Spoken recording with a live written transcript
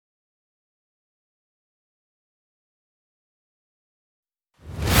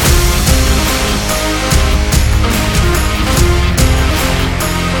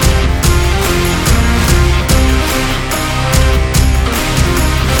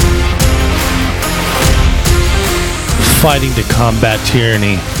fighting to combat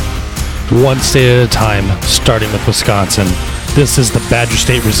tyranny, one state at a time, starting with Wisconsin. This is the Badger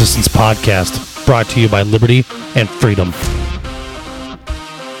State Resistance Podcast, brought to you by Liberty and Freedom.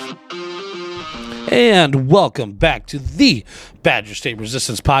 And welcome back to the Badger State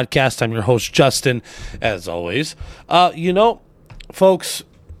Resistance Podcast. I'm your host, Justin, as always. Folks,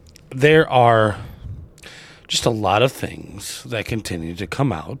 there are just a lot of things that continue to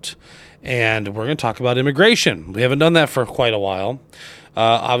come out, and we're going to talk about immigration. We haven't done that for quite a while.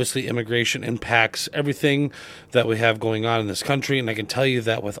 Obviously, immigration impacts everything that we have going on in this country, and I can tell you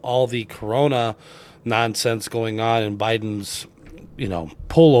that with all the corona nonsense going on and Biden's,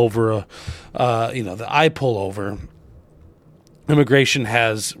 pullover, the eye pullover, immigration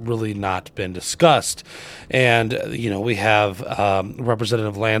has really not been discussed. And, we have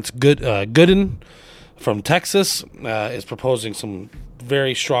Representative Lance Gooden from Texas is proposing some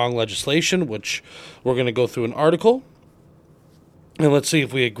very strong legislation, which we're going to go through an article. And let's see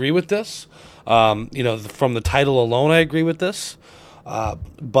if we agree with this. From the title alone, I agree with this.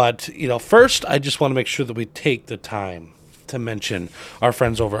 But first, I just want to make sure that we take the time to mention our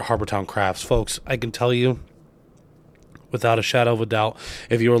friends over at Harbortown Crafts. Folks, I can tell you, without a shadow of a doubt,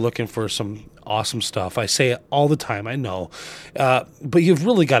 if you are looking for some awesome stuff, I say it all the time, I know, but you've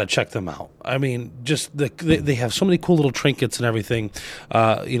really got to check them out. I mean, just they have so many cool little trinkets and everything,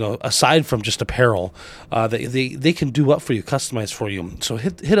 aside from just apparel, they can do up for you, customize for you. So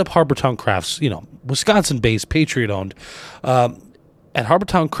hit up Harbortown Crafts, Wisconsin-based, Patriot-owned, at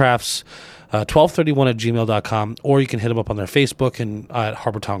Harbortown Crafts, 1231 at gmail.com, or you can hit them up on their Facebook and at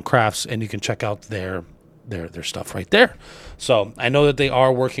Harbortown Crafts, and you can check out their stuff right there. So I know that they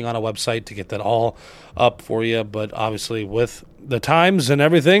are working on a website to get that all up for you, but obviously with the times and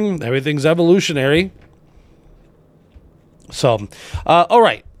everything's evolutionary. So, all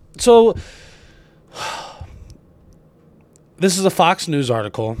right. So this is a Fox News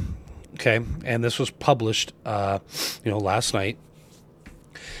article, okay, and this was published, last night.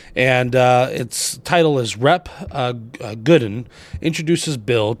 And its title is Rep. Gooden introduces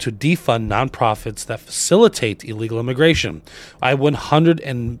bill to defund nonprofits that facilitate illegal immigration. I 100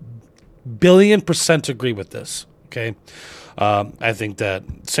 billion% agree with this. Okay, I think that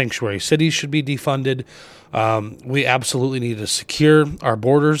sanctuary cities should be defunded. We absolutely need to secure our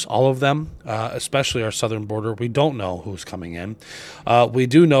borders, all of them, especially our southern border. We don't know who's coming in. We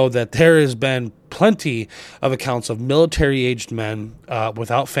do know that there has been plenty of accounts of military-aged men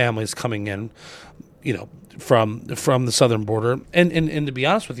without families coming in, from the southern border. And to be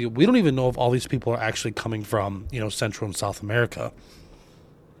honest with you, we don't even know if all these people are actually coming from, Central and South America.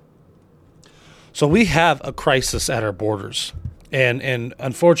 So we have a crisis at our borders. And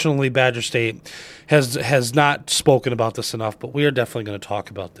unfortunately, Badger State has not spoken about this enough, but we are definitely going to talk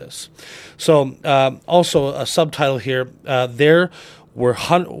about this. So also a subtitle here, there were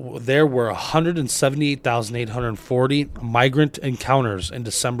 178,840 migrant encounters in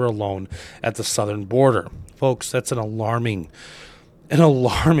December alone at the southern border. Folks, that's an alarming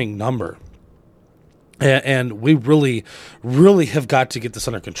number. And we really, really have got to get this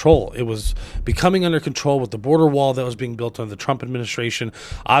under control. It was becoming under control with the border wall that was being built under the Trump administration.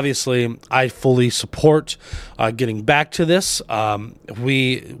 Obviously, I fully support getting back to this.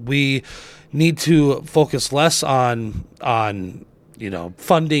 We need to focus less on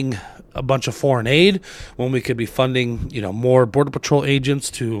funding a bunch of foreign aid when we could be funding more Border Patrol agents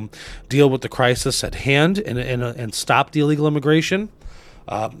to deal with the crisis at hand and stop the illegal immigration.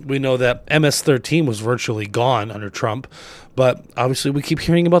 We know that MS-13 was virtually gone under Trump, but obviously we keep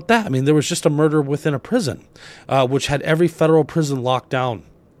hearing about that. I mean, there was just a murder within a prison, which had every federal prison locked down.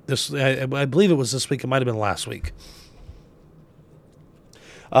 I believe it was this week. It might have been last week.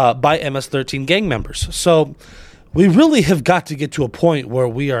 By MS-13 gang members. So we really have got to get to a point where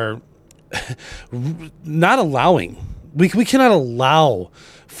we are not allowing. We cannot allow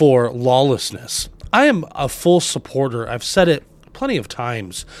for lawlessness. I am a full supporter. I've said it plenty of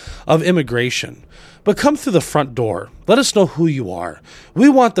times, of immigration, but come through the front door. Let us know who you are. We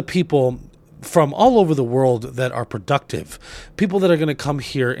want the people from all over the world that are productive, people that are going to come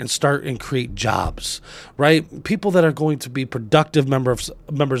here and start and create jobs, right? People that are going to be productive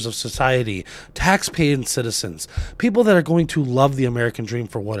members of society, tax-paying citizens, people that are going to love the American dream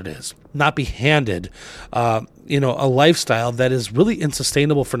for what it is, not be handed, a lifestyle that is really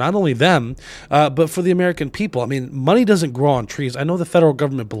unsustainable for not only them, but for the American people. I mean, money doesn't grow on trees. I know the federal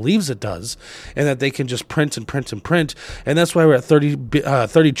government believes it does, and that they can just print and print and print, and that's why we're at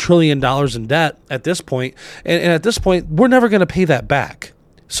 $30 trillion in debt at this point. And at this point, we're never going to pay that back.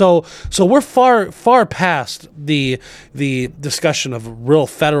 So we're far past the discussion of real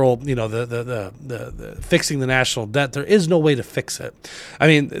federal, the fixing the national debt. There is no way to fix it. I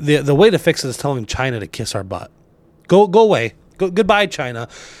mean, the way to fix it is telling China to kiss our butt. Go away. Goodbye, China.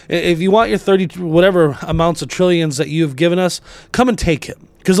 If you want your 30 whatever amounts of trillions that you've given us, come and take it,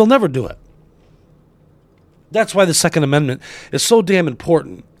 because they'll never do it. That's why the Second Amendment is so damn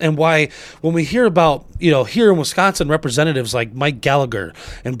important, and why when we hear about, here in Wisconsin, representatives like Mike Gallagher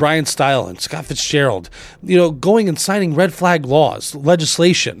and Brian Stile and Scott Fitzgerald, going and signing red flag laws,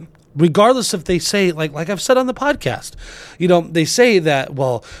 legislation, regardless if they say, like I've said on the podcast, they say that,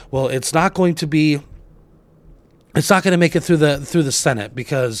 well, it's not going to make it through the Senate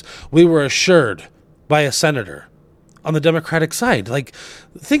because we were assured by a senator on the Democratic side. Like,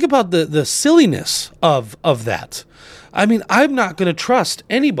 think about the silliness of that. I mean, I'm not going to trust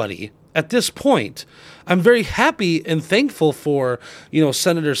anybody at this point. I'm very happy and thankful for,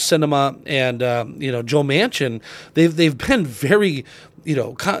 Senator Sinema and, Joe Manchin. They've been very,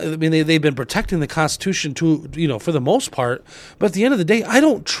 they've been protecting the Constitution for the most part. But at the end of the day, I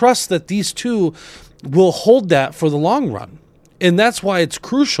don't trust that these two will hold that for the long run. And that's why it's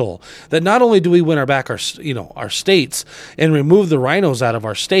crucial that not only do we win our states and remove the rhinos out of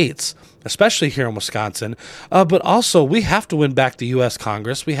our states, especially here in Wisconsin, but also we have to win back the U.S.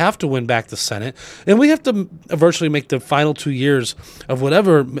 Congress, we have to win back the Senate, and we have to virtually make the final 2 years of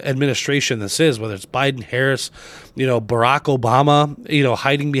whatever administration this is, whether it's Biden, Harris, Barack Obama,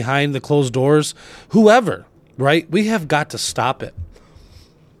 hiding behind the closed doors, whoever, right? We have got to stop it.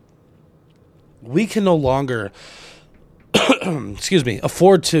 We can no longer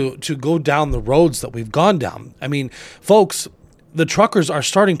afford to go down the roads that we've gone down. I mean, folks, the truckers are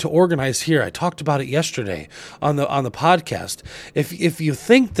starting to organize here. I talked about it yesterday on the podcast. If you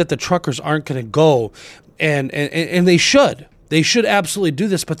think that the truckers aren't going to go, and they should absolutely do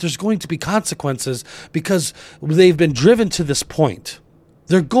this, but there's going to be consequences because they've been driven to this point.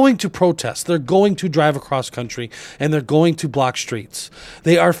 They're going to protest. They're going to drive across country, and they're going to block streets.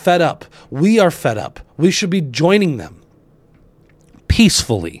 They are fed up. We are fed up. We should be joining them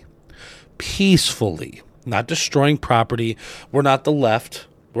peacefully, not destroying property. We're not the left.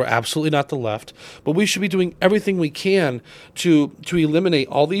 We're absolutely not the left. But we should be doing everything we can to eliminate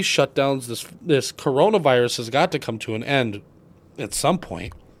all these shutdowns. This coronavirus has got to come to an end at some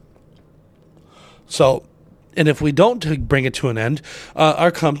point. So, and if we don't bring it to an end,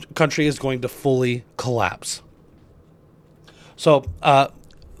 our country is going to fully collapse. So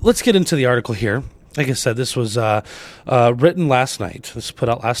let's get into the article here. Like I said, this was written last night. This was put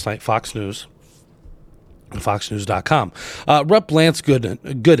out last night, Fox News. FoxNews.com. Rep. Lance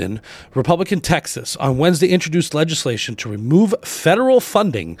Gooden, Republican Texas, on Wednesday introduced legislation to remove federal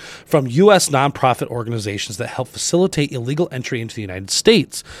funding from U.S. nonprofit organizations that help facilitate illegal entry into the United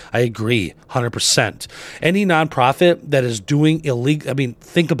States. I agree, 100%. Any nonprofit that is doing illegal,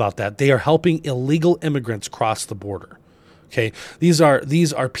 think about that. They are helping illegal immigrants cross the border. Okay, these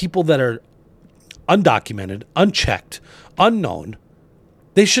are people that are undocumented, unchecked, unknown.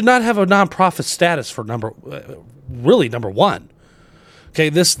 They should not have a nonprofit status for number one. Okay,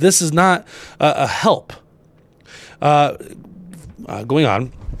 this is not a help. Going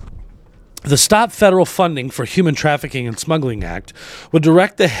on. The Stop Federal Funding for Human Trafficking and Smuggling Act would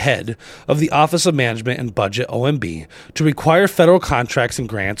direct the head of the Office of Management and Budget, OMB, to require federal contracts and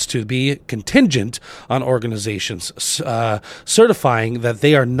grants to be contingent on organizations certifying that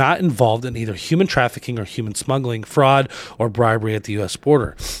they are not involved in either human trafficking or human smuggling, fraud, or bribery at the U.S.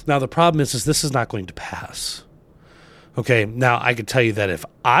 border. Now, the problem is this is not going to pass. Okay, now I can tell you that if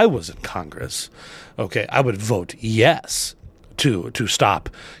I was in Congress, okay, I would vote yes to stop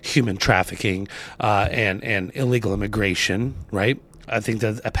human trafficking and illegal immigration, right? I think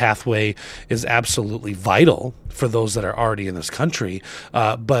that a pathway is absolutely vital for those that are already in this country.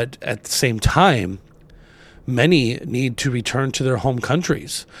 But at the same time, many need to return to their home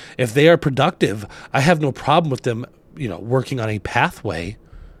countries. If they are productive, I have no problem with them, working on a pathway.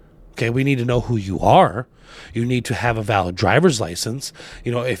 Okay, we need to know who you are. You need to have a valid driver's license.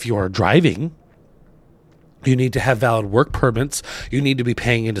 If you are driving, you need to have valid work permits. You need to be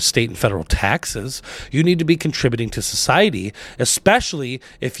paying into state and federal taxes. You need to be contributing to society, especially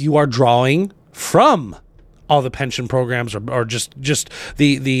if you are drawing from all the pension programs or just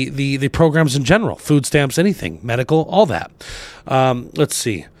the programs in general, food stamps, anything, medical, all that. Let's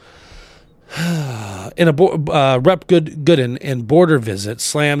see. In a Rep. Gooden in border visit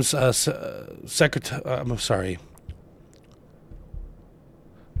slams Secretary. I'm sorry.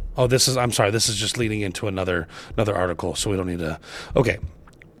 Oh, this is just leading into another article, so we don't need to. Okay.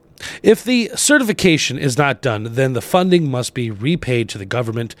 If the certification is not done, then the funding must be repaid to the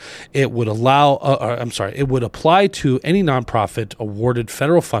government. It would it would apply to any nonprofit awarded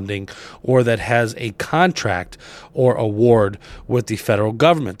federal funding or that has a contract or award with the federal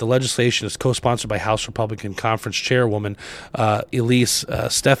government. The legislation is co-sponsored by House Republican Conference Chairwoman Elise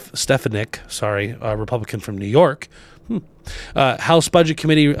Stefanik, Republican from New York. House Budget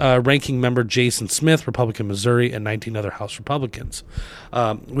Committee ranking member Jason Smith, Republican Missouri, and 19 other House Republicans.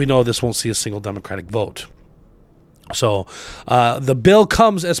 We know this won't see a single Democratic vote. So the bill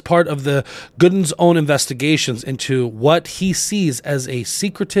comes as part of the Gooden's own investigations into what he sees as a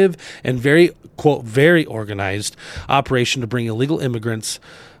secretive and very, quote, very organized operation to bring illegal immigrants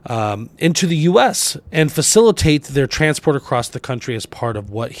into the U.S. and facilitate their transport across the country as part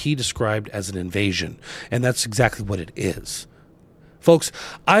of what he described as an invasion. And that's exactly what it is. Folks,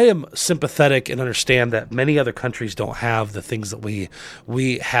 I am sympathetic and understand that many other countries don't have the things that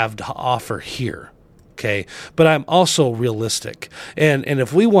we have to offer here. Okay, but I'm also realistic. And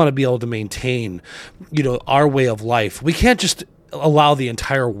if we want to be able to maintain, our way of life, we can't just allow the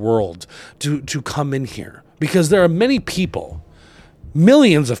entire world to come in here, because there are many people,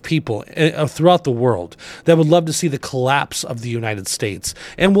 millions of people throughout the world that would love to see the collapse of the United States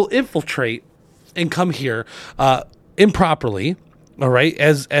and will infiltrate and come here improperly. All right,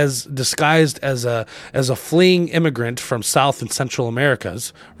 as disguised as a fleeing immigrant from South and Central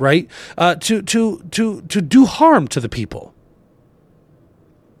Americas, right? To do harm to the people.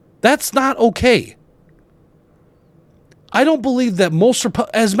 That's not okay. I don't believe that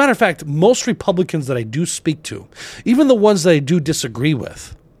as a matter of fact, most Republicans that I do speak to, even the ones that I do disagree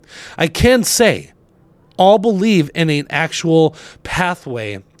with, I can say all believe in an actual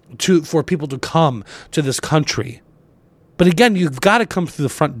pathway for people to come to this country. But again, you've got to come through the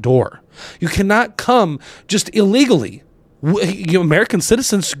front door. You cannot come just illegally. American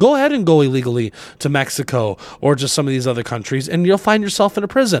citizens, go ahead and go illegally to Mexico or to some of these other countries, and you'll find yourself in a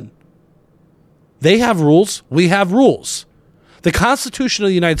prison. They have rules. We have rules. The Constitution of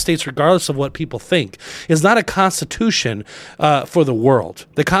the United States, regardless of what people think, is not a constitution for the world.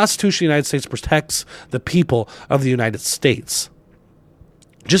 The Constitution of the United States protects the people of the United States.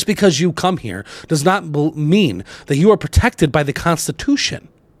 Just because you come here does not mean that you are protected by the Constitution.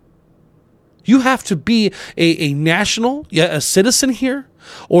 You have to be a national, a citizen here,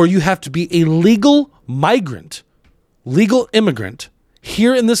 or you have to be a legal migrant, legal immigrant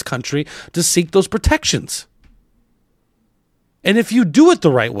here in this country to seek those protections. And if you do it the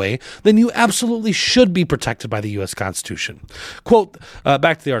right way, then you absolutely should be protected by the U.S. Constitution. Quote,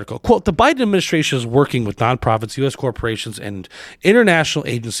 back to the article, quote, the Biden administration is working with nonprofits, U.S. corporations, and international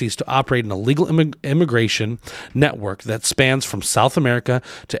agencies to operate an illegal immigration network that spans from South America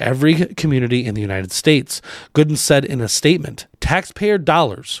to every community in the United States. Gooden said in a statement, taxpayer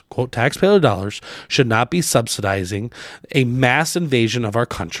dollars, quote, taxpayer dollars should not be subsidizing a mass invasion of our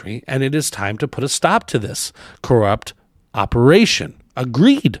country, and it is time to put a stop to this corrupt operation.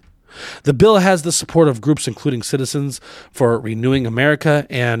 Agreed. The bill has the support of groups including Citizens for Renewing America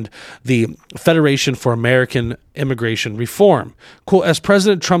and the Federation for American Immigration Reform. Quote, as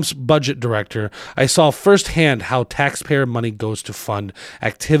President Trump's budget director, I saw firsthand how taxpayer money goes to fund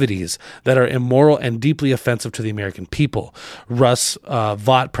activities that are immoral and deeply offensive to the American people. Russ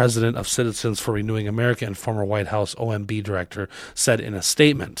Vought, president of Citizens for Renewing America and former White House OMB director, said in a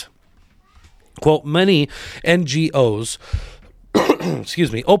statement. Quote, many NGOs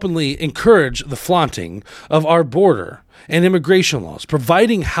openly encourage the flaunting of our border and immigration laws,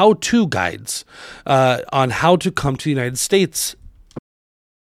 providing how-to guides on how to come to the United States.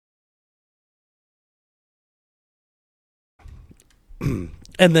 and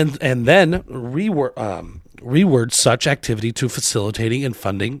then reword such activity to facilitating and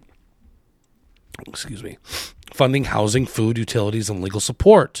funding housing, food, utilities, and legal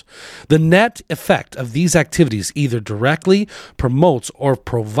support. The net effect of these activities either directly promotes or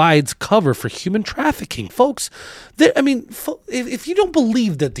provides cover for human trafficking. Folks, if you don't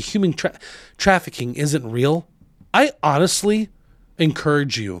believe that the human trafficking isn't real, I honestly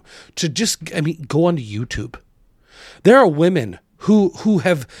encourage you to just, go onto YouTube. There are women who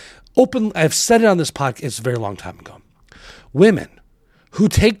have I've said it on this podcast, it's a very long time ago. Women who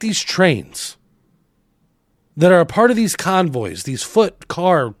take these trains that are a part of these convoys, these foot,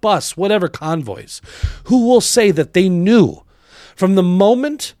 car, bus, whatever convoys, who will say that they knew from the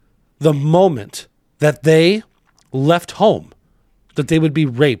moment that they left home that they would be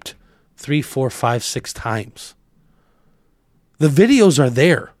raped 3, 4, 5, 6 times. The videos are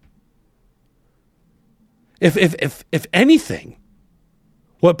there. If anything,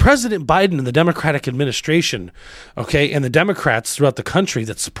 What President Biden and the Democratic administration, okay, and the Democrats throughout the country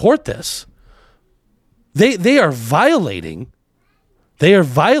that support this, they are violating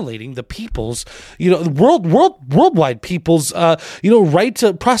the people's, worldwide people's, right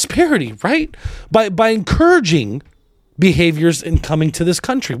to prosperity, right? By encouraging behaviors in coming to this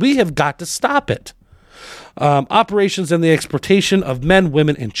country. We have got to stop it. Operations and the exploitation of men,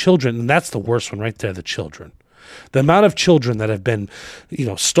 women, and children, and that's the worst one right there, the children. The amount of children that have been,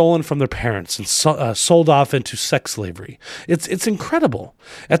 stolen from their parents and sold off into sex slavery. It's incredible.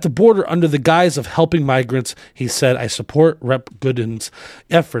 At the border, under the guise of helping migrants, he said, I support Rep. Gooden's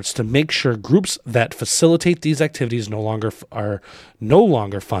efforts to make sure groups that facilitate these activities are no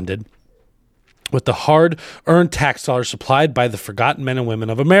longer funded with the hard-earned tax dollars supplied by the forgotten men and women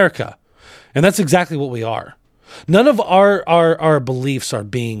of America. And that's exactly what we are. None of our beliefs are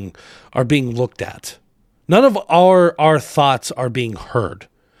being looked at. None of our thoughts are being heard.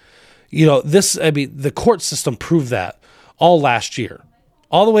 The court system proved that all last year,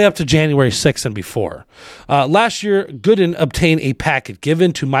 all the way up to January 6th and before. Last year, Gooden obtained a packet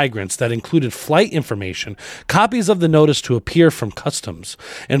given to migrants that included flight information, copies of the notice to appear from Customs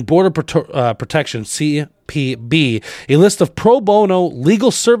and Border Protection, CPB, a list of pro bono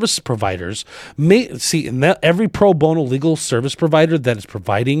legal service providers. Every pro bono legal service provider that is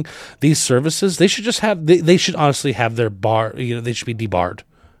providing these services, they should honestly have their they should be debarred.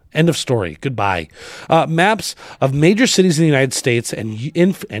 End of story. Goodbye. Maps of major cities in the United States and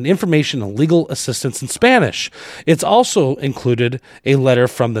information on legal assistance in Spanish. It's also included a letter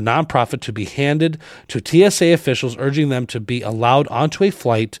from the nonprofit to be handed to TSA officials urging them to be allowed onto a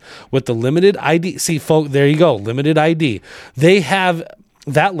flight with the limited ID. See, folks, there you go. Limited ID. They have,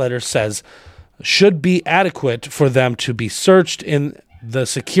 that letter says, should be adequate for them to be searched in the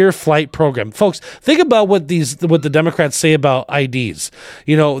secure flight program. Folks, think about what the Democrats say about IDs.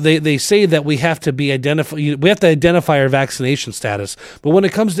 They say that we have to identify our vaccination status. But when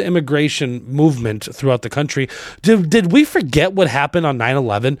it comes to immigration movement throughout the country, did we forget what happened on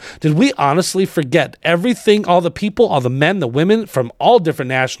 9/11? Did we honestly forget everything, all the people, all the men, the women from all different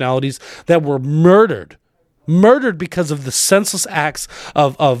nationalities that were murdered because of the senseless acts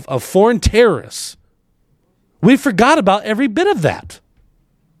of foreign terrorists? We forgot about every bit of that.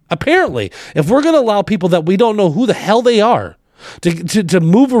 Apparently, if we're going to allow people that we don't know who the hell they are to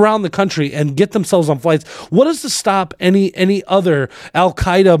move around the country and get themselves on flights, what is to stop any other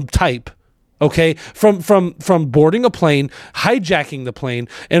Al-Qaeda type, okay, from boarding a plane, hijacking the plane,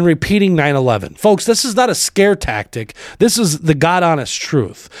 and repeating 9/11? Folks, this is not a scare tactic. This is the God-honest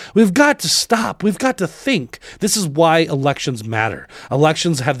truth. We've got to stop. We've got to think. This is why elections matter.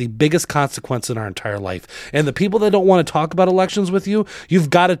 Elections have the biggest consequence in our entire life. And the people that don't want to talk about elections with you,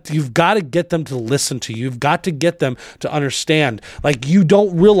 you've got to get them to listen to you. You've got to get them to understand. Like, you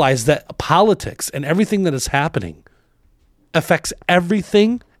don't realize that politics and everything that is happening affects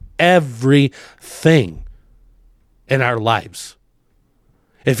everything in our lives.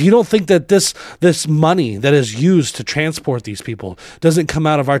 If you don't think that this money that is used to transport these people doesn't come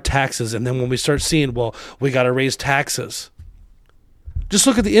out of our taxes, and then when we start seeing, well, we got to raise taxes. Just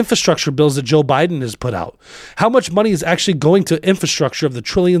look at the infrastructure bills that Joe Biden has put out. How much money is actually going to infrastructure of the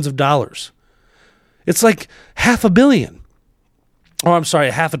trillions of dollars? It's like $500 billion. Oh, I'm sorry,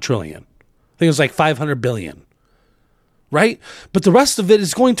 $500 billion. I think it was like $500 billion. Right? But the rest of it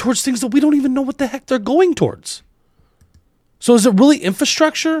is going towards things that we don't even know what the heck they're going towards. So is it really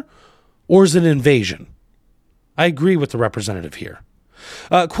infrastructure or is it an invasion? I agree with the representative here.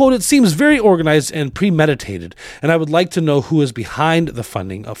 Quote, it seems very organized and premeditated, and I would like to know who is behind the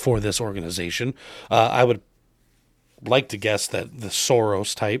funding for this organization. I would like to guess that the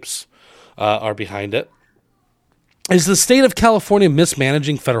Soros types are behind it. Is the state of California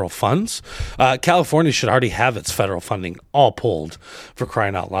mismanaging federal funds? California should already have its federal funding all pulled, for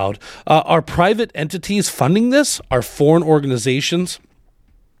crying out loud. Are private entities funding this? Are foreign organizations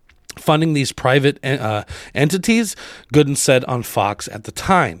funding these private entities? Gooden said on Fox at the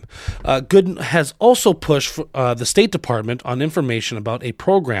time. Gooden has also pushed the State Department on information about a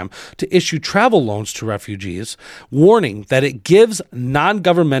program to issue travel loans to refugees, warning that it gives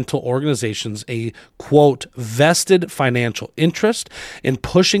non-governmental organizations a, quote, vested financial interest in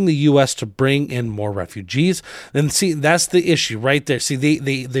pushing the U.S. to bring in more refugees. And see, that's the issue right there. See,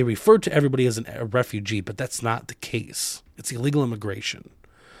 they refer to everybody as a refugee, but that's not the case. It's illegal immigration.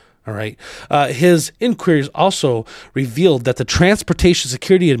 All right. His inquiries also revealed that the Transportation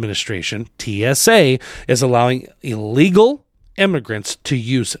Security Administration, TSA, is allowing illegal immigrants to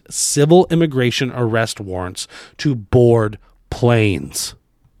use civil immigration arrest warrants to board planes.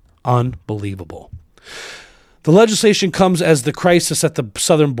 Unbelievable. The legislation comes as the crisis at the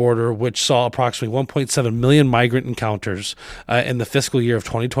southern border, which saw approximately 1.7 million migrant encounters in the fiscal year of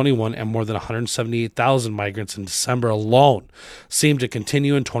 2021 and more than 178,000 migrants in December alone, seemed to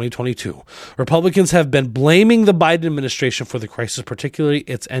continue in 2022. Republicans have been blaming the Biden administration for the crisis, particularly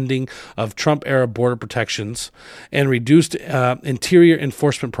its ending of Trump-era border protections and reduced interior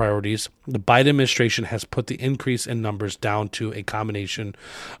enforcement priorities. The Biden administration has put the increase in numbers down to a combination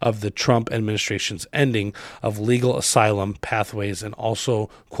of the Trump administration's ending of legal asylum pathways and also,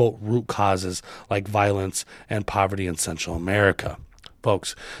 quote, root causes like violence and poverty in Central America.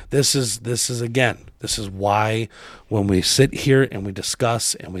 Folks, this is why when we sit here and we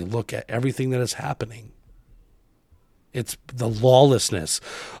discuss and we look at everything that is happening, it's the lawlessness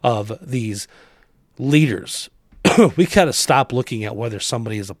of these leaders. We got to stop looking at whether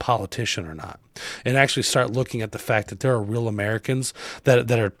somebody is a politician or not and actually start looking at the fact that there are real Americans that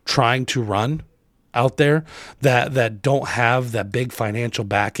are trying to run out there that don't have that big financial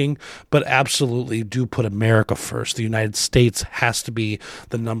backing, but absolutely do put America first. The United States has to be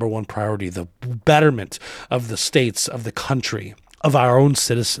the number one priority. The betterment of the states, of the country, of our own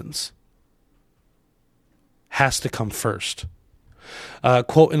citizens has to come first.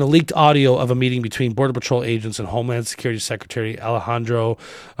 Quote, in a leaked audio of a meeting between Border Patrol agents and Homeland Security Secretary Alejandro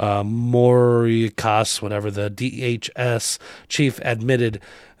Mayorkas, whatever, the DHS chief admitted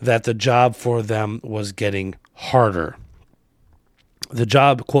that the job for them was getting harder. The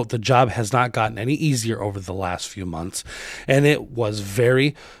job, quote, the job has not gotten any easier over the last few months, and it was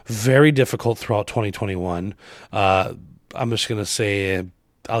very, very difficult throughout 2021. I'm just going to say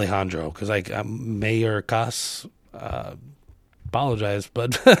Alejandro, because Mayorkas, apologize,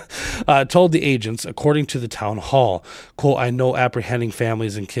 but told the agents, according to the town hall, quote, I know apprehending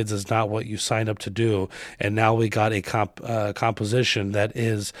families and kids is not what you signed up to do, and now we got a composition that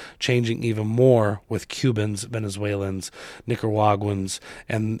is changing even more with Cubans, Venezuelans, Nicaraguans,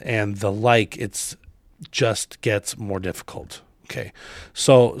 and the like. It's just gets more difficult. Okay,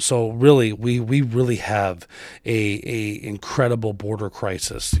 so really, we really have a incredible border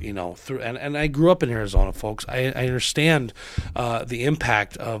crisis, and I grew up in Arizona, folks. I understand the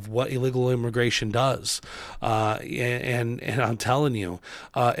impact of what illegal immigration does, and I'm telling you,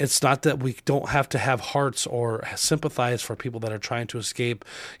 it's not that we don't have to have hearts or sympathize for people that are trying to escape,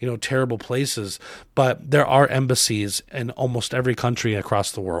 terrible places, but there are embassies in almost every country across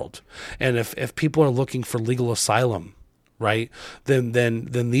the world, and if people are looking for legal asylum, right, then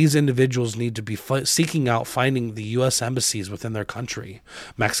these individuals need to be seeking out finding the U.S. embassies within their country.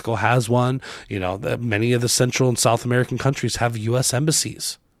 Mexico has one. Many of the Central and South American countries have U.S.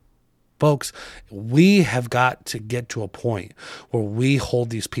 embassies. Folks, we have got to get to a point where we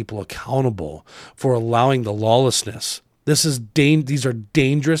hold these people accountable for allowing the lawlessness. These are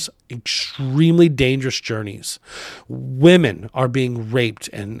dangerous, extremely dangerous journeys. Women are being raped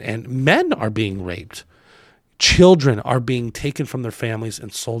and men are being raped. Children are being taken from their families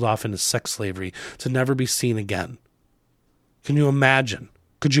and sold off into sex slavery to never be seen again. Can you imagine?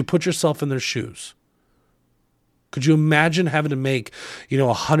 Could you put yourself in their shoes? Could you imagine having to make, a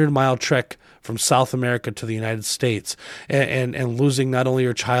 100-mile trek from South America to the United States and losing not only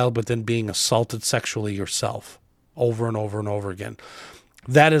your child, but then being assaulted sexually yourself over and over and over again?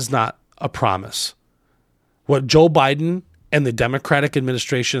 That is not a promise. What Joe Biden and the Democratic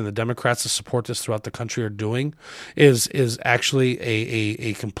administration and the Democrats that support this throughout the country are doing is actually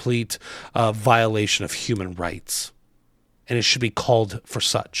a complete violation of human rights. And it should be called for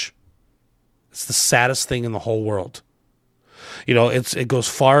such. It's the saddest thing in the whole world. It goes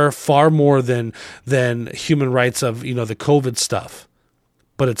far, far more than human rights of, the COVID stuff.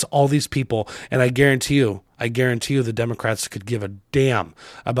 But it's all these people, and I guarantee you the Democrats could give a damn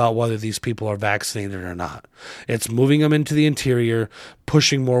about whether these people are vaccinated or not. It's moving them into the interior,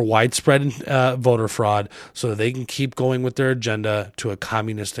 pushing more widespread voter fraud so that they can keep going with their agenda to a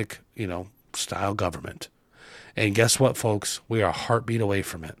communistic, style government. And guess what, folks? We are a heartbeat away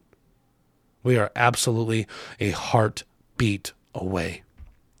from it. We are absolutely a heartbeat away.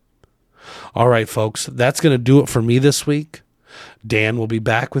 All right, folks, that's going to do it for me this week. Dan will be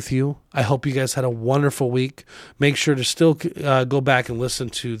back with you. I hope you guys had a wonderful week. Make sure to still go back and listen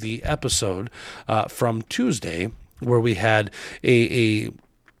to the episode from Tuesday where we had a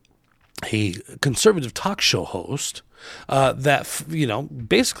conservative talk show host that,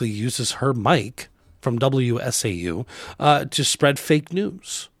 basically uses her mic from WSAU to spread fake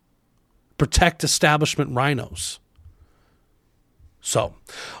news, protect establishment rhinos. So,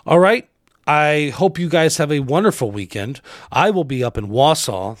 all right. I hope you guys have a wonderful weekend. I will be up in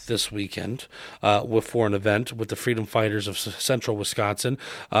Wausau this weekend for an event with the Freedom Fighters of Central Wisconsin.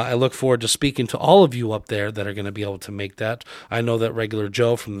 I look forward to speaking to all of you up there that are going to be able to make that. I know that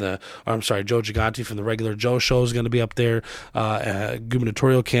Joe Gigante from the Regular Joe show is going to be up there.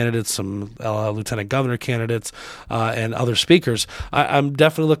 Gubernatorial candidates, some lieutenant governor candidates, and other speakers. I'm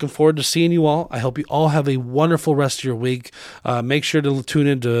definitely looking forward to seeing you all. I hope you all have a wonderful rest of your week. Make sure to tune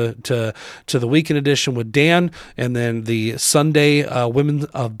in to the weekend edition with Dan, and then the Sunday Women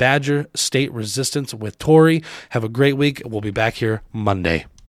of Badger State Resistance with Tori. Have a great week. We'll be back here Monday.